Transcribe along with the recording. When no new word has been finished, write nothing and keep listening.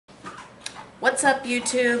What's up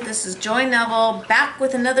YouTube? This is Joy Neville back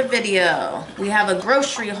with another video. We have a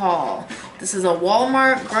grocery haul. This is a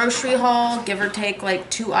Walmart grocery haul, give or take like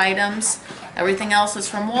 2 items. Everything else is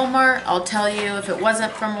from Walmart. I'll tell you if it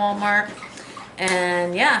wasn't from Walmart.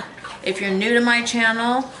 And yeah, if you're new to my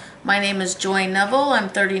channel, my name is Joy Neville. I'm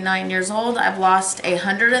 39 years old. I've lost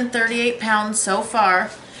 138 pounds so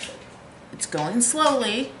far. It's going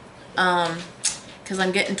slowly because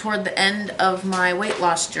I'm getting toward the end of my weight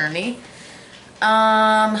loss journey.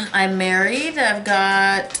 I'm married. I've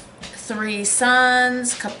got 3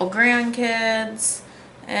 sons, a couple grandkids,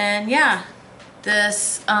 and yeah,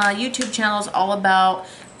 this YouTube channel is all about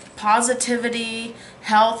positivity,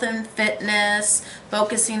 health and fitness,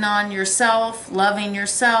 focusing on yourself, loving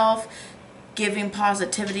yourself, giving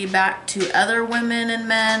positivity back to other women and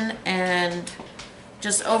men, and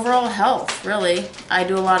just overall health, really. I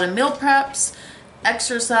do a lot of meal preps,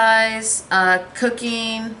 exercise,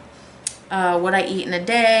 cooking, what I eat in a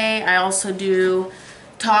day. I also do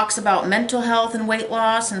talks about mental health and weight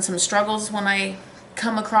loss and some struggles when I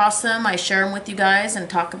come across them. I share them with you guys and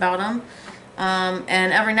talk about them.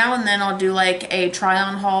 And every now and then I'll do like a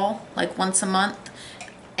try-on haul like once a month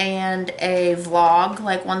and a vlog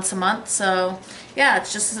like once a month. So yeah,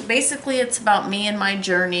 it's just basically it's about me and my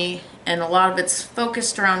journey, and a lot of it's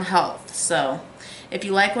focused around health. So if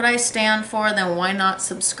you like what I stand for, then why not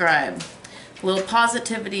subscribe? A little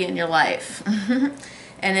positivity in your life.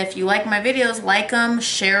 And if you like my videos, like them,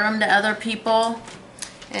 share them to other people,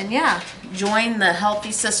 and yeah, join the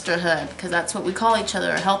healthy sisterhood, because that's what we call each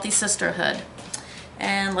other, a healthy sisterhood.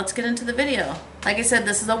 And let's get into the video. Like I said,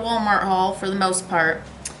 this is a Walmart haul for the most part,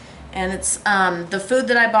 and it's the food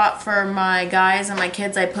that I bought for my guys and my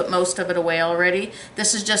kids. I put most of it away already.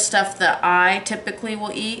 This is just stuff that I typically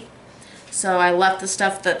will eat, so I left the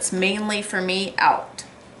stuff that's mainly for me out.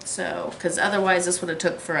 So, because otherwise this would have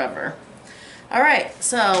took forever. Alright,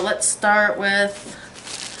 so let's start with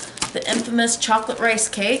the infamous chocolate rice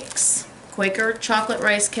cakes. Quaker chocolate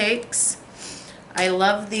rice cakes. I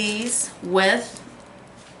love these with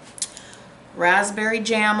raspberry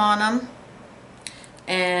jam on them.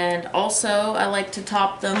 And also I like to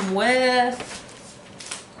top them with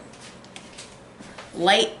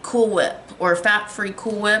light Cool Whip, or fat-free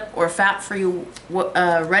Cool Whip, or fat-free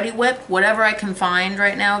Ready Whip, whatever I can find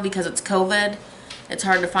right now, because it's COVID. It's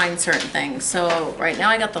hard to find certain things. So right now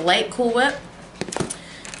I got the light Cool Whip,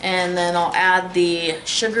 and then I'll add the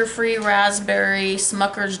sugar-free raspberry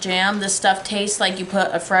Smucker's jam. This stuff tastes like you put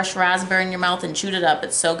a fresh raspberry in your mouth and chewed it up.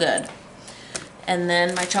 It's so good. And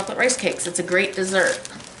then my chocolate rice cakes. It's a great dessert.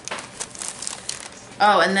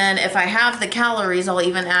 Oh, and then if I have the calories, I'll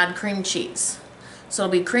even add cream cheese. So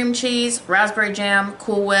it'll be cream cheese, raspberry jam,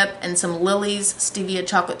 Cool Whip, and some Lily's stevia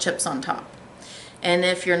chocolate chips on top. And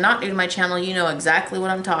if you're not new to my channel, you know exactly what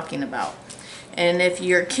I'm talking about. And if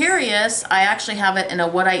you're curious, I actually have it in a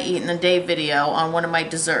what I eat in a day video on one of my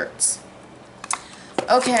desserts.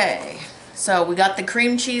 Okay, so we got the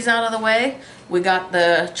cream cheese out of the way. We got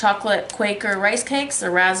the chocolate Quaker rice cakes, the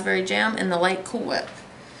raspberry jam, and the light Cool Whip.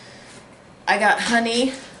 I got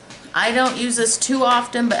honey. I don't use this too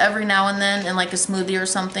often, but every now and then in like a smoothie or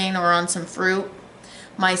something, or on some fruit.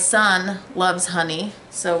 My son loves honey,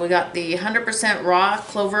 so we got the 100% raw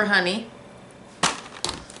clover honey.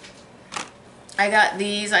 I got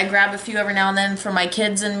these. I grab a few every now and then for my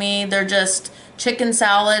kids and me. They're just chicken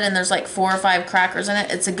salad, and there's like 4 or 5 crackers in it.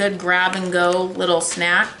 It's a good grab and go little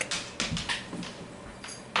snack.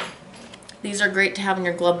 These are great to have in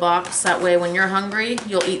your glove box. That way when you're hungry,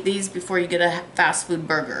 you'll eat these before you get a fast food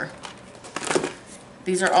burger.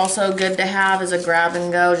 These are also good to have as a grab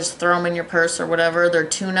and go. Just throw them in your purse or whatever. They're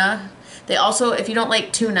tuna. They also, if you don't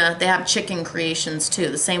like tuna, they have chicken creations too,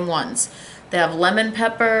 the same ones. They have lemon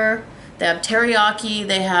pepper, they have teriyaki,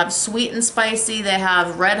 they have sweet and spicy, they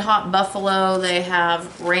have red hot buffalo, they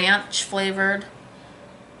have ranch flavored.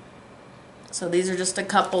 So these are just a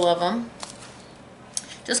couple of them.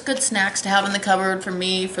 Just good snacks to have in the cupboard for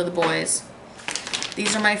me, for the boys.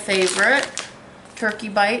 These are my favorite. Turkey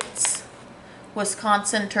bites.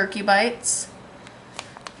 Wisconsin turkey bites.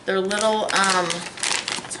 They're little,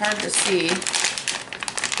 it's hard to see.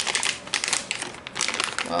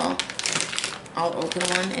 Well, I'll open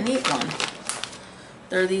one and eat one.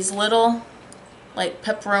 They're these little, like,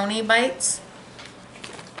 pepperoni bites.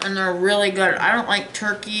 And they're really good. I don't like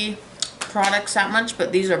turkey products that much,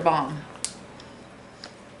 but these are bomb.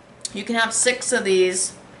 You can have 6 of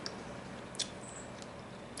these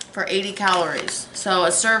for 80 calories. So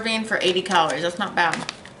a serving for 80 calories. That's not bad.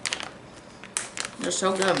 They're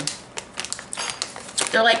so good.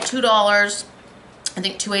 They're like $2. I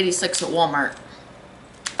think $2.86 at Walmart.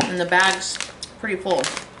 And the bag's pretty full.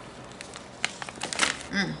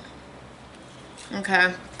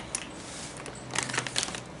 Okay.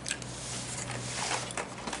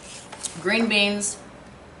 Green beans,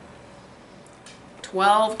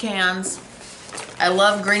 12 cans. I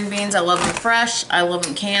love green beans. I love them fresh. I love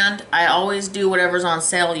them canned. I always do whatever's on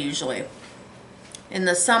sale usually. In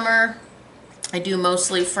the summer, I do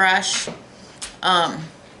mostly fresh.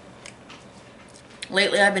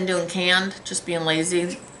 Lately I've been doing canned, just being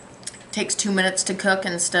lazy. Takes 2 minutes to cook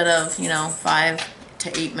instead of, you know, 5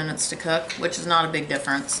 to 8 minutes to cook, which is not a big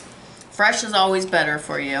difference. Fresh is always better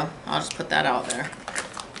for you. I'll just put that out there.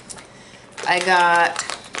 I got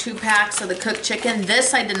 2 packs of the cooked chicken.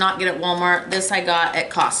 This I did not get at Walmart. This I got at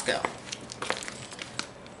Costco.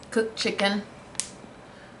 Cooked chicken.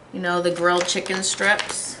 You know, the grilled chicken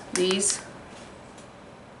strips. These.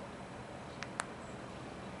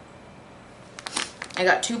 I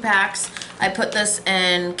got 2 packs. I put this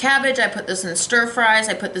in cabbage. I put this in stir fries.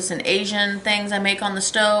 I put this in Asian things I make on the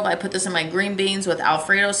stove. I put this in my green beans with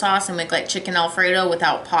Alfredo sauce. I make like chicken Alfredo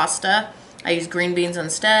without pasta. I use green beans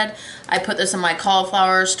instead. I put this in my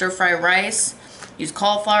cauliflower stir-fry rice. Use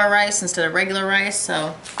cauliflower rice instead of regular rice.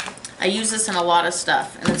 So I use this in a lot of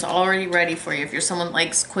stuff, and it's already ready for you if you're someone who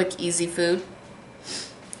likes quick, easy food.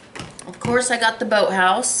 Of course, I got the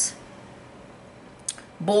Boathouse.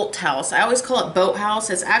 Bolt House. I always call it Boat House.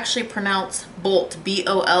 It's actually pronounced Bolt,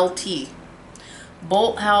 B-O-L-T.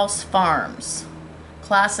 Bolt House Farms.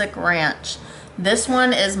 Classic Ranch. This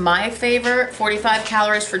one is my favorite, 45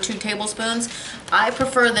 calories for 2 tablespoons. I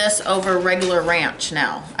prefer this over regular ranch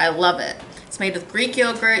now. I love it. It's made with Greek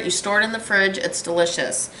yogurt. You store it in the fridge. It's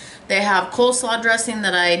delicious. They have coleslaw dressing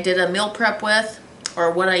that I did a meal prep with, or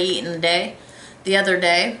what I eat in a day, the other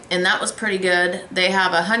day, and that was pretty good. They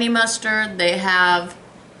have a honey mustard. They have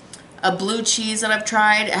a blue cheese that I've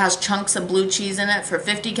tried. It has chunks of blue cheese in it for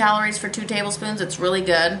 50 calories for 2 tablespoons. It's really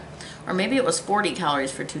good. Or maybe it was 40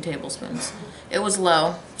 calories for 2 tablespoons. It was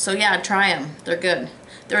low. So yeah, try them. They're good.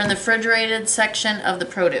 They're in the refrigerated section of the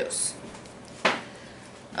produce.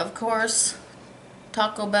 Of course,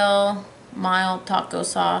 Taco Bell mild taco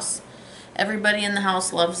sauce. Everybody in the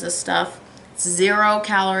house loves this stuff. It's 0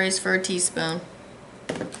 calories for a teaspoon.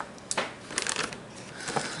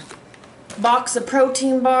 Box of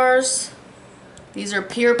protein bars. These are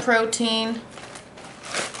pure protein.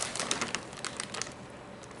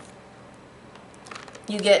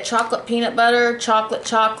 You get chocolate peanut butter,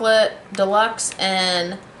 chocolate deluxe,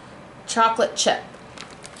 and chocolate chip.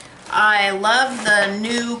 I love the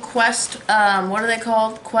new Quest, what are they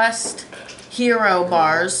called? Quest Hero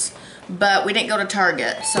bars, but we didn't go to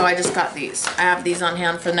Target, so I just got these. I have these on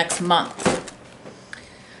hand for next month.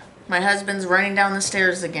 My husband's running down the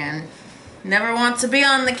stairs again. Never wants to be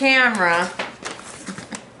on the camera.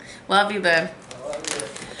 Love you, babe.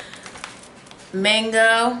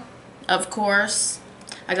 Mango, of course.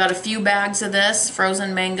 I got a few bags of this,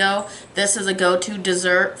 frozen mango. This is a go-to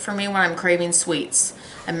dessert for me when I'm craving sweets.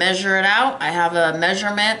 I measure it out. I have a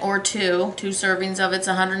measurement or two servings of it's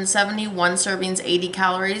 170, 1 serving's 80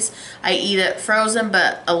 calories. I eat it frozen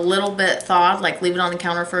but a little bit thawed, like leave it on the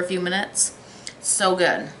counter for a few minutes. So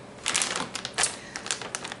good.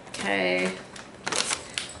 Okay.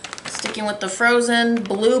 Sticking with the frozen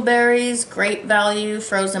blueberries, great value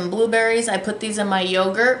frozen blueberries. I put these in my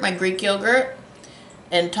yogurt, my Greek yogurt,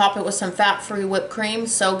 and top it with some fat-free whipped cream.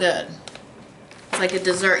 So good. It's like a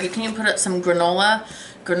dessert. You can even put it some granola.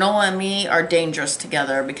 Granola and me are dangerous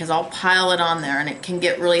together because I'll pile it on there and it can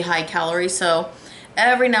get really high calories. So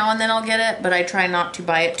every now and then I'll get it, but I try not to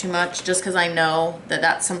buy it too much just because I know that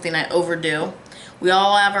that's something I overdo. We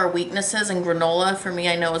all have our weaknesses, and granola, for me,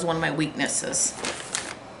 I know is one of my weaknesses.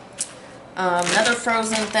 Another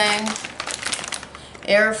frozen thing,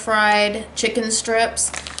 air fried chicken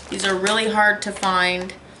strips. These are really hard to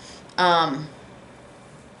find. Albertsons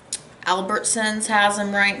has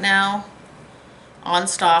them right now on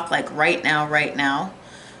stock, like right now.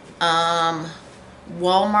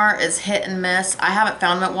 Walmart is hit and miss. I haven't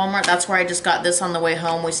found them at Walmart. That's where I just got this on the way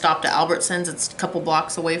home. We stopped at Albertsons. It's a couple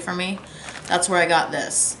blocks away from me. That's where I got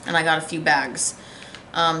this, and I got a few bags.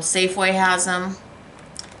 Safeway has them.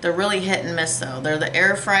 They're really hit and miss though. They're the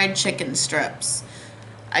air fried chicken strips.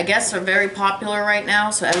 I guess they're very popular right now,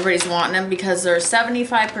 so everybody's wanting them because they're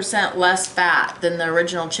 75% less fat than the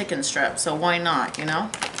original chicken strip, so why not, you know?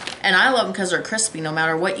 And I love them because they're crispy. No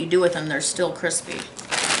matter what you do with them, they're still crispy.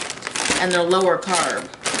 And they're lower carb.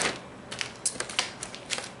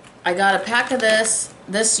 I got a pack of this.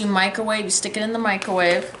 This you microwave, you stick it in the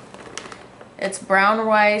microwave. It's brown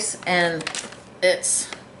rice, and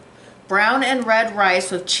it's brown and red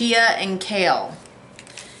rice with chia and kale.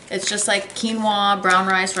 It's just like quinoa, brown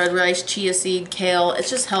rice, red rice, chia seed, kale.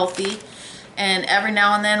 It's just healthy. And every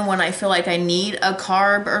now and then when I feel like I need a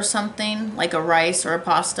carb or something, like a rice or a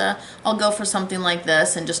pasta, I'll go for something like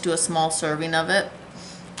this and just do a small serving of it.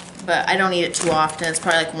 But I don't eat it too often. It's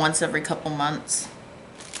probably like once every couple months.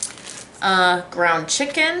 Ground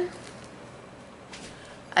chicken.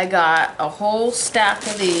 I got a whole stack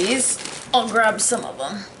of these. I'll grab some of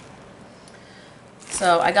them.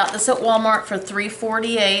 So I got this at Walmart for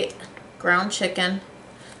 $3.48. Ground chicken.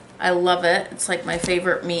 I love it. It's like my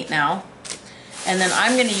favorite meat now. And then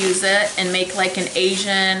I'm going to use it and make like an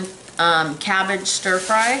Asian cabbage stir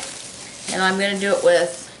fry. And I'm going to do it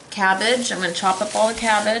with cabbage. I'm going to chop up all the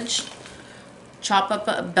cabbage. Chop up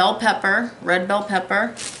a bell pepper, red bell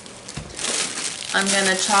pepper. I'm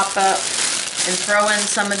going to chop up and throw in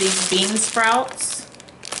some of these bean sprouts.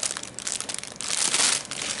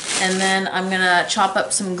 And then I'm going to chop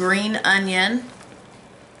up some green onion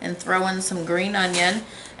and throw in some green onion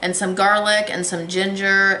and some garlic and some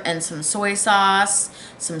ginger and some soy sauce,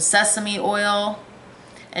 some sesame oil,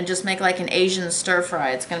 and just make like an Asian stir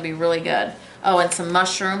fry. It's going to be really good. Oh, and some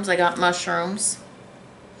mushrooms. I got mushrooms.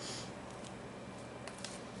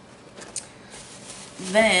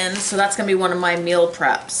 Then, so that's going to be one of my meal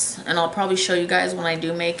preps. And I'll probably show you guys when I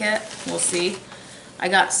do make it. We'll see. I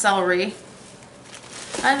got celery.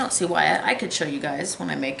 I don't see why. I could show you guys when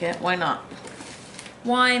I make it. Why not?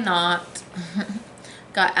 Why not?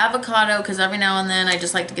 Got avocado because every now and then I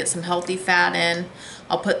just like to get some healthy fat in.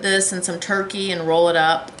 I'll put this in some turkey and roll it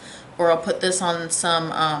up. Or I'll put this on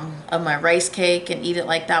some of my rice cake and eat it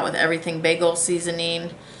like that with everything bagel seasoning.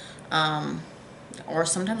 Or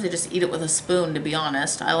sometimes I just eat it with a spoon, to be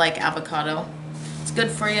honest. I like avocado. It's good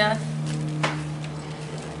for you.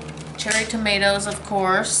 Cherry tomatoes, of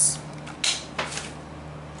course.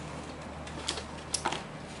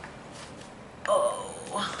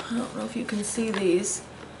 I don't know if you can see these.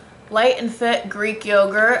 Light and Fit Greek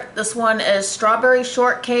yogurt. This one is strawberry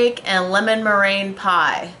shortcake and lemon meringue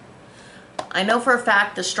pie. I know for a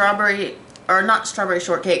fact the strawberry, or not strawberry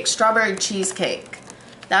shortcake, strawberry cheesecake.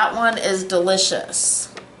 That one is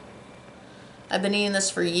delicious. I've been eating this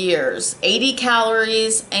for years. 80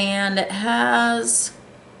 calories and it has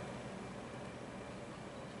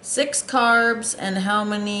 6 carbs and how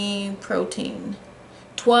many protein?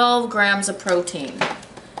 12 grams of protein.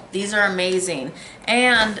 These are amazing.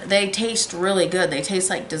 And they taste really good. They taste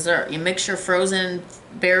like dessert. You mix your frozen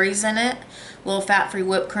berries in it, a little fat-free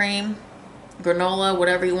whipped cream, granola,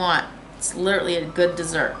 whatever you want. It's literally a good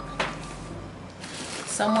dessert.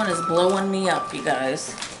 Someone is blowing me up, you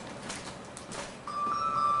guys.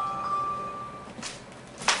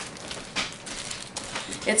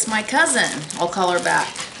 It's my cousin. I'll call her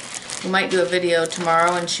back. We might do a video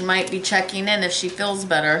tomorrow and she might be checking in if she feels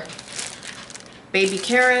better. Baby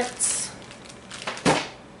carrots.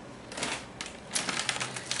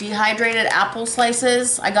 Dehydrated apple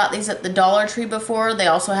slices. I got these at the Dollar Tree before. They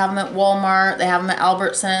also have them at Walmart. They have them at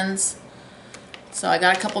Albertsons. So I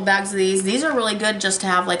got a couple bags of these. These are really good just to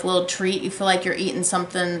have like a little treat. You feel like you're eating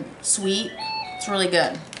something sweet. It's really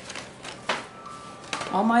good.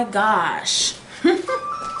 Oh my gosh.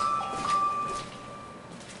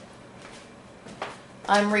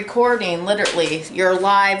 I'm recording, literally. You're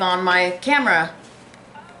live on my camera.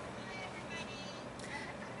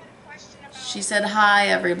 She said, hi,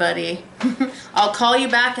 everybody. I'll call you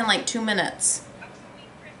back in like 2 minutes.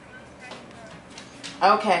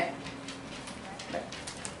 Okay.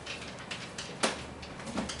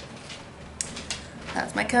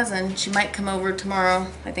 That's my cousin. She might come over tomorrow.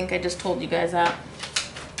 I think I just told you guys that.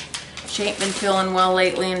 She ain't been feeling well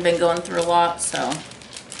lately and been going through a lot, so.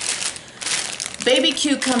 Baby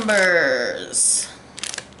cucumbers.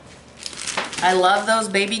 I love those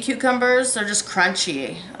baby cucumbers. They're just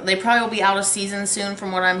crunchy. They probably will be out of season soon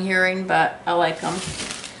from what I'm hearing, but I like them.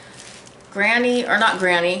 Granny, or not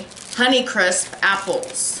Granny, Honeycrisp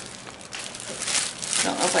apples.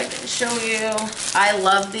 Don't know if I can show you. I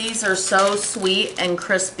love these. They're so sweet and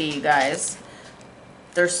crispy, you guys.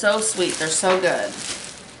 They're so sweet. They're so good.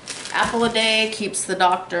 Apple a day keeps the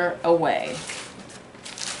doctor away.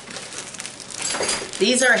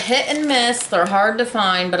 These are hit and miss. They're hard to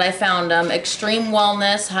find, but I found them. Extreme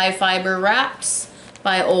Wellness High Fiber Wraps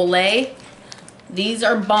by Olay. These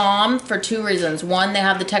are bomb for 2 reasons. 1, they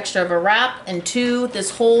have the texture of a wrap, and 2, this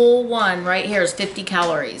whole one right here is 50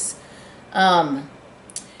 calories. And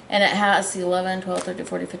it has 11, 12, 13,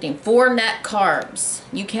 14, 15. 4 net carbs.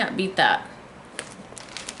 You can't beat that.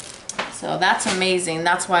 So that's amazing.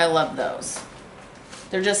 That's why I love those.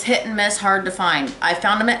 They're just hit and miss, hard to find. I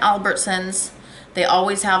found them at Albertsons. They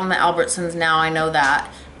always have them at Albertsons now, I know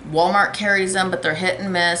that. Walmart carries them, but they're hit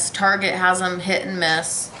and miss. Target has them hit and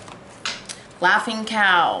miss. Laughing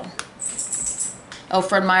Cow. Oh,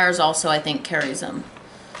 Fred Meyer's also, I think, carries them.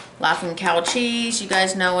 Laughing Cow cheese, you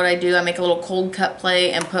guys know what I do. I make a little cold cut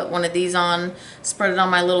plate and put one of these on, spread it on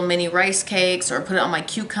my little mini rice cakes, or put it on my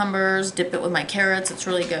cucumbers, dip it with my carrots. It's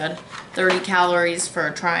really good. 30 calories for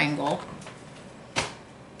a triangle.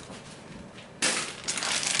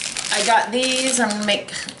 I got these. I'm gonna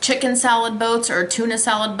make chicken salad boats or tuna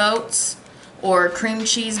salad boats or cream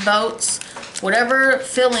cheese boats. Whatever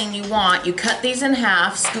filling you want, you cut these in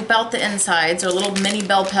half, scoop out the insides. They're little mini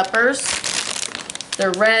bell peppers.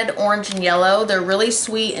 They're red, orange, and yellow. They're really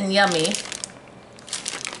sweet and yummy.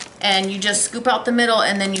 And you just scoop out the middle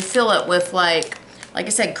and then you fill it with like I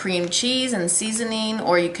said, cream cheese and seasoning,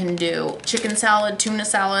 or you can do chicken salad, tuna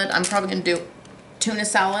salad. I'm probably gonna do tuna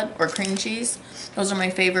salad or cream cheese. Those are my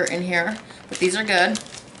favorite in here, but these are good.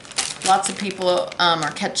 Lots of people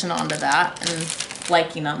are catching on to that and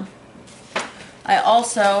liking them. I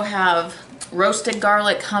also have roasted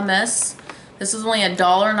garlic hummus. This is only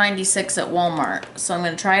 $1.96 at Walmart, so I'm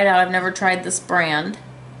going to try it out. I've never tried this brand.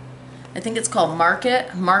 I think it's called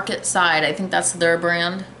Market Side. I think that's their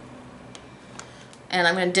brand. And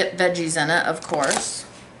I'm going to dip veggies in it, of course.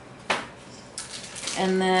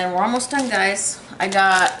 And then we're almost done, guys. I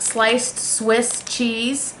got sliced Swiss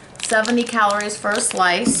cheese, 70 calories for a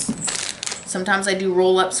slice. Sometimes I do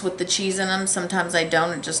roll-ups with the cheese in them, sometimes I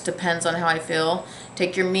don't. It just depends on how I feel.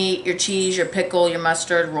 Take your meat, your cheese, your pickle, your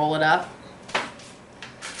mustard, roll it up.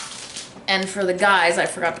 And for the guys, I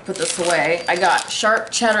forgot to put this away, I got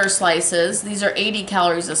sharp cheddar slices. These are 80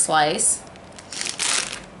 calories a slice.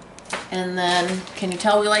 And then, can you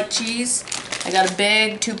tell we like cheese? I got a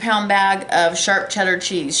big 2-pound bag of sharp cheddar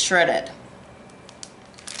cheese, shredded.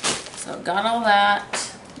 So got all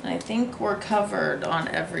that. I think we're covered on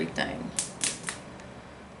everything.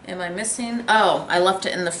 Am I missing? Oh, I left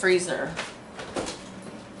it in the freezer.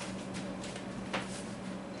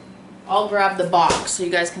 I'll grab the box so you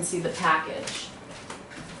guys can see the package.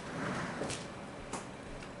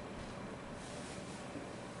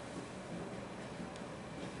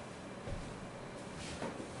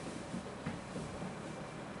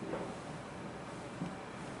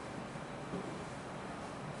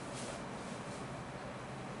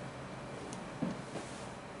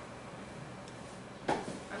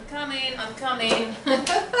 I'm coming.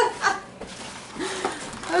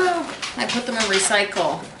 Oh, I put them in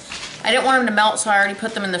recycle. I didn't want them to melt, so I already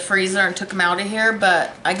put them in the freezer and took them out of here,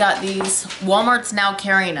 but I got these. Walmart's now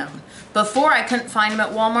carrying them. Before, I couldn't find them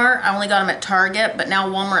at Walmart. I only got them at Target, but now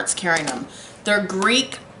Walmart's carrying them. They're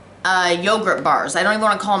Greek yogurt bars. I don't even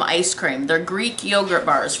want to call them ice cream. They're Greek yogurt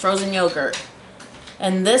bars, frozen yogurt.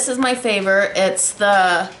 And this is my favorite. It's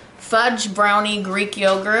the fudge brownie Greek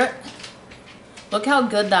yogurt. Look how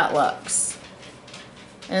good that looks.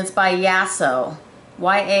 And it's by Yasso.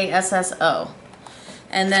 Y-A-S-S-O.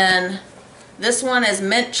 And then this one is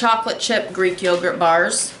mint chocolate chip Greek yogurt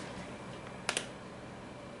bars.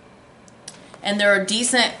 And they're a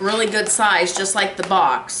decent, really good size, just like the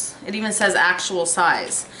box. It even says actual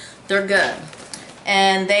size. They're good.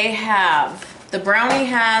 And they have, the brownie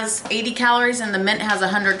has 80 calories and the mint has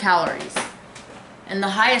 100 calories. And the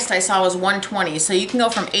highest I saw was 120. So you can go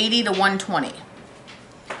from 80 to 120.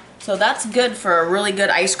 So that's good for a really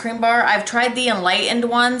good ice cream bar. I've tried the enlightened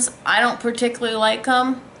ones. I don't particularly like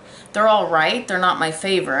them. They're all right. They're not my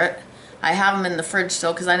favorite. I have them in the fridge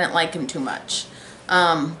still because I didn't like them too much.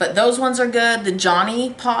 But those ones are good. The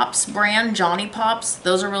Johnny Pops brand, Johnny Pops,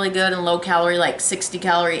 those are really good and low calorie, like 60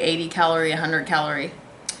 calorie, 80 calorie, 100 calorie.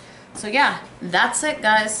 So yeah, that's it,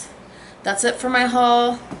 guys. That's it for my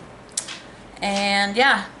haul. And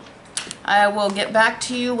yeah, I will get back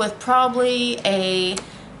to you with probably a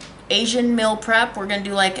Asian meal prep. We're gonna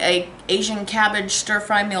do like a Asian cabbage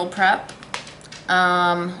stir-fry meal prep,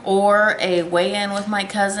 or a weigh-in with my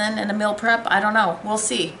cousin and a meal prep. I don't know, we'll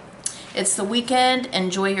see. It's the weekend.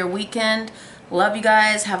 Enjoy your weekend. Love you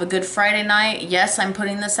guys. Have a good Friday night. Yes, I'm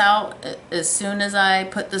putting this out as soon as I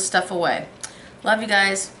put this stuff away. Love you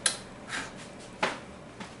guys.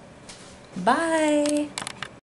 Bye.